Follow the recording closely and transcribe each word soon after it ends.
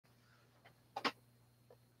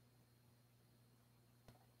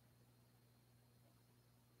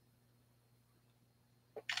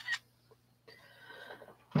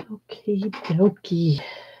Okie dokie.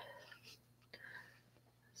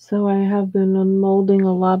 So I have been unmolding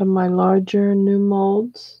a lot of my larger new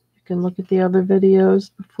molds. You can look at the other videos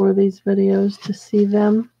before these videos to see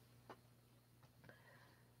them.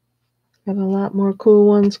 Got a lot more cool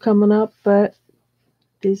ones coming up, but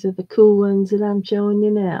these are the cool ones that I'm showing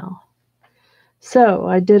you now. So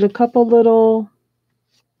I did a couple little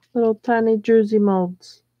tiny Druzy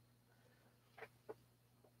molds.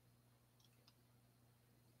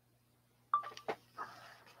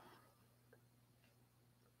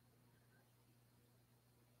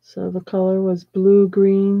 So the color was blue,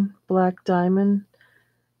 green, black diamond.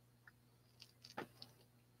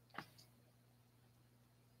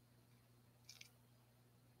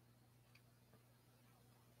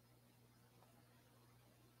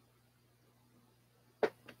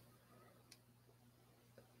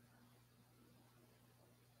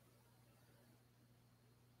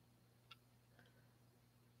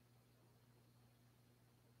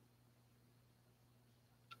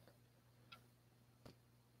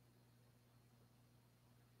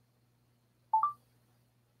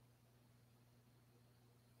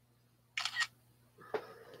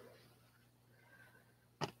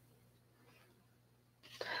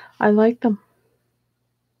 I like them.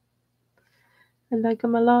 I like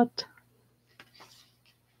them a lot.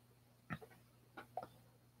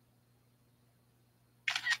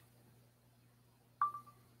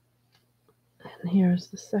 And here's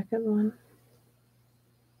the second one.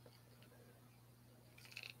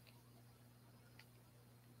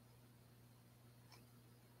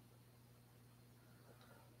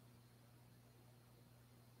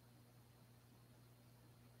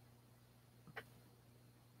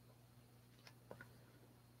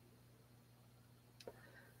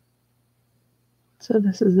 So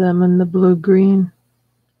this is them in the blue-green.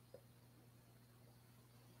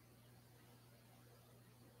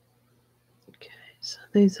 Okay, so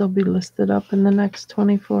these will be listed up in the next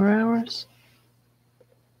 24 hours.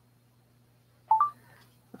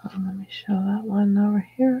 Let me show that one over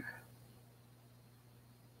here.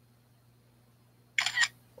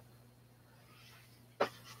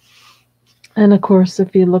 And of course,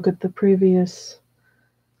 if you look at the previous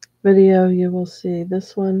video, you will see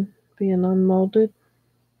this one being unmolded.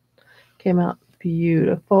 Came out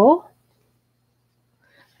beautiful.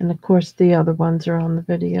 And of course, the other ones are on the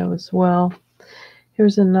video as well.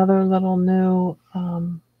 Here's another little new, a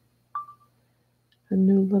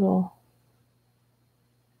new little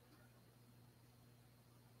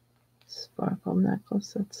sparkle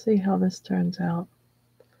necklace. Let's see how this turns out.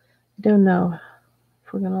 I don't know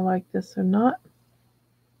if we're going to like this or not.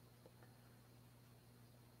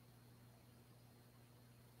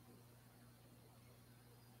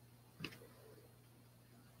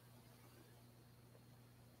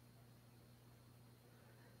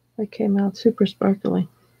 It came out super sparkly.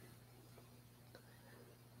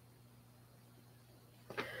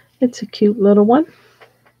 It's a cute little one.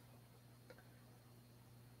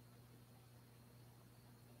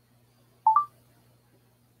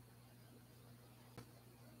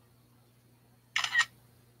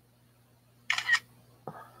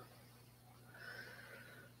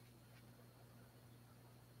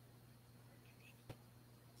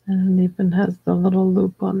 And it even has the little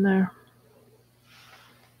loop on there.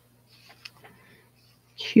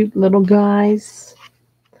 Cute little guys.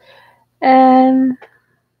 And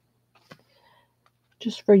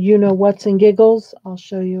just for you-know-whats and giggles, I'll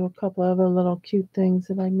show you a couple other little cute things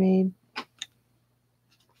that I made.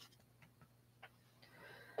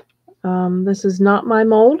 This is not my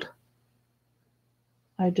mold.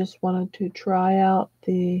 I just wanted to try out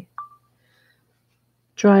the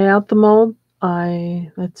mold.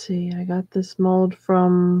 Let's see, I got this mold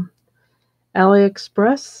from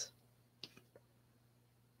AliExpress.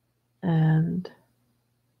 And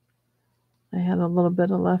I had a little bit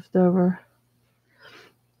of leftover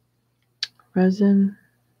resin,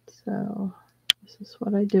 so this is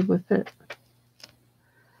what I did with it.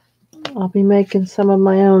 I'll be making some of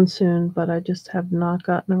my own soon, but I just have not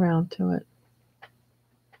gotten around to it.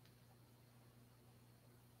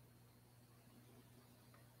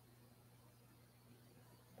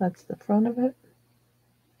 That's the front of it.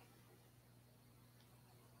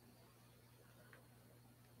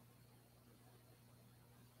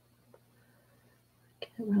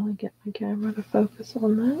 Can't really get my camera to focus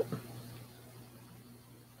on that.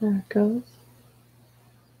 There it goes.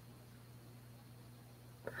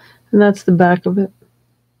 And that's the back of it.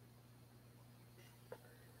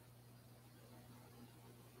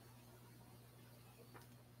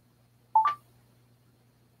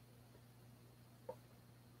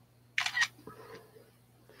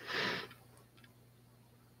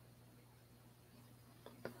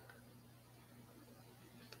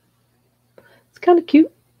 kind of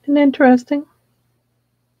cute and interesting.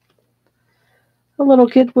 A little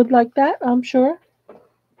kid would like that, I'm sure.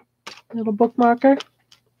 Little bookmarker.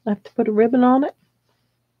 I have to put a ribbon on it.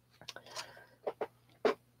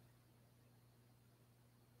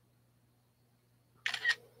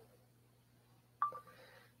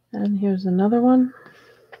 And here's another one.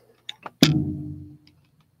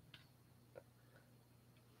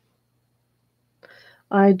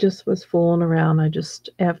 I just was fooling around.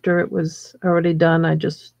 After it was already done,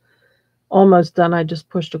 almost done, I just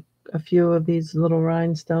pushed a few of these little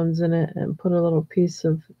rhinestones in it and put a little piece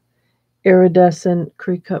of iridescent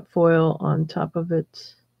cream cut foil on top of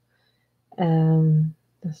it. And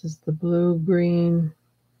this is the blue green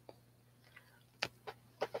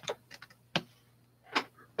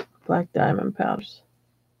black diamond powders.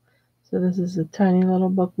 So this is a tiny little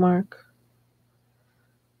bookmark.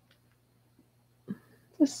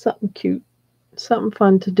 Just something cute, something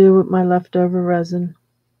fun to do with my leftover resin.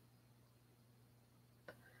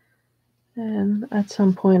 And at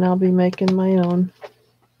some point I'll be making my own.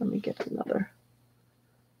 Let me get another.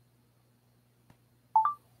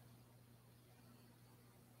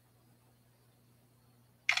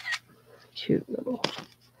 Cute little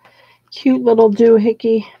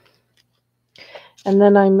doohickey. And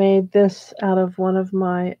then I made this out of one of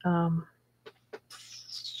my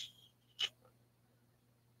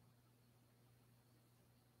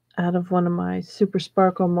Super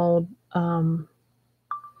Sparkle mold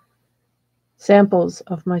samples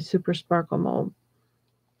of my Super Sparkle mold,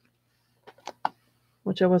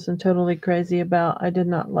 which I wasn't totally crazy about. I did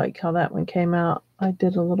not like how that one came out. I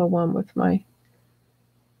did a little one with my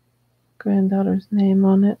granddaughter's name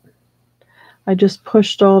on it. I just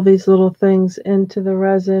pushed all these little things into the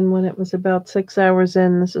resin when it was about 6 hours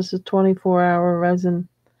in. This is a 24-hour resin.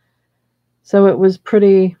 So it was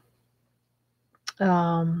pretty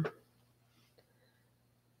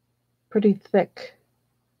thick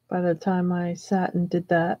by the time I sat and did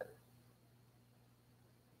that.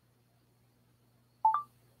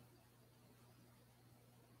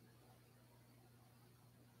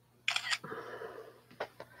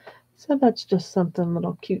 So that's just something a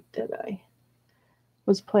little cute that I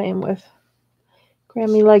was playing with.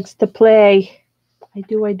 Grammy likes to play. I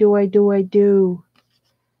do.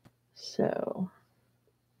 So,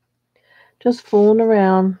 just fooling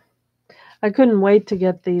around. I couldn't wait to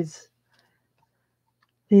get these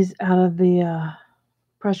out of the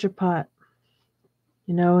pressure pot.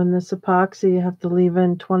 You know, in this epoxy, you have to leave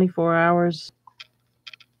in 24 hours.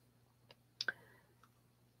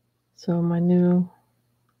 So my new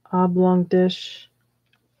oblong dish.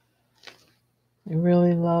 I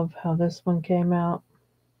really love how this one came out.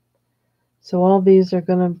 So all these are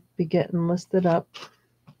going to be getting listed up.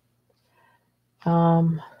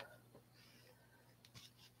 And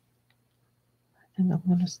I'm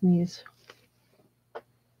going to sneeze.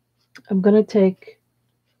 I'm going to take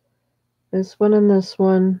this one and this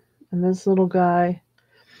little guy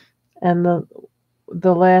and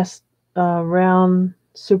the last round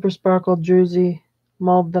Super Sparkle Druzy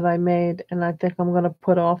mold that I made, and I think I'm going to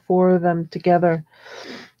put all 4 of them together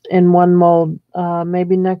in one mold.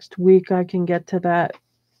 Maybe next week I can get to that.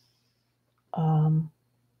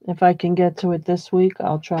 If I can get to it this week,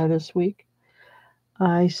 I'll try this week.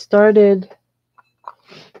 I started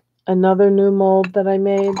another new mold that I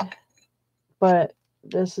made, but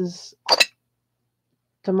this is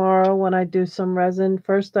tomorrow when I do some resin.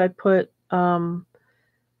 First I put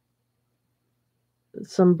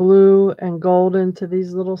some blue and gold into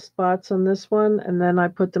these little spots on this one, and then I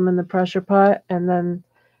put them in the pressure pot, and then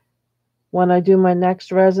when I do my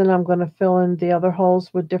next resin, I'm going to fill in the other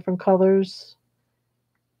holes with different colors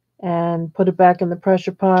and put it back in the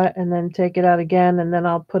pressure pot and then take it out again, and then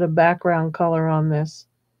I'll put a background color on this.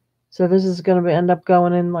 So this is going to end up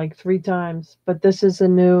going in like 3 times, but this is a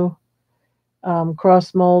new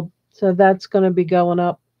cross mold, so that's going to be going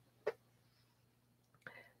up.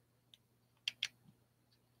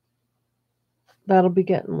 That'll be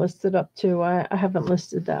getting listed up too. I haven't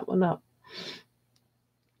listed that one up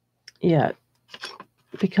yet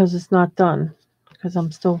because it's not done, because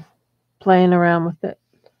I'm still playing around with it.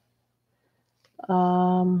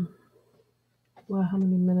 Well, how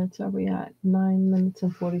many minutes are we at? 9 minutes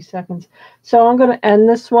and 40 seconds. So I'm going to end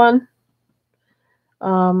this one.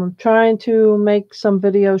 I'm trying to make some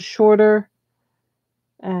videos shorter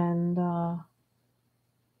and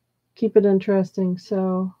keep it interesting.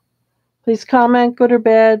 So please comment, good or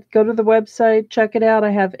bad. Go to the website, check it out.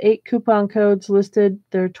 I have 8 coupon codes listed.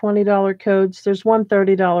 They're $20 codes. There's one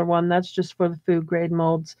 $30 one. That's just for the food grade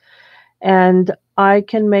molds. And I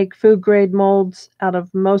can make food grade molds out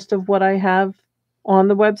of most of what I have on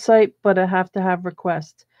the website, but I have to have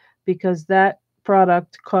requests because that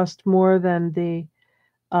product cost more than the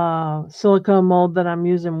silicone mold that I'm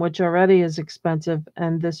using, which already is expensive,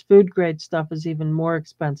 and this food grade stuff is even more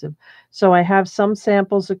expensive. So I have some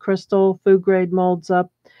samples of crystal food grade molds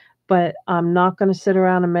up, but I'm not going to sit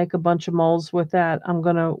around and make a bunch of molds with that. I'm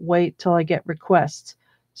going to wait till I get requests.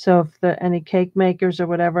 So if any cake makers or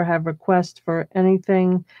whatever have requests for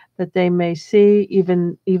anything that they may see,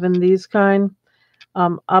 even these kind,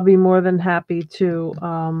 I'll be more than happy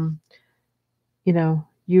to,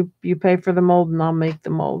 you pay for the mold and I'll make the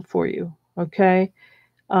mold for you. Okay.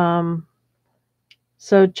 Um,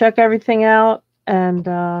 so check everything out and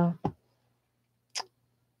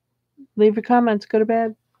leave your comments. Go to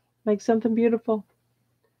bed. Make something beautiful.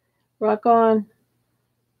 Rock on.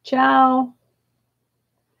 Ciao.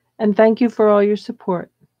 And thank you for all your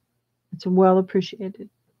support. It's well appreciated.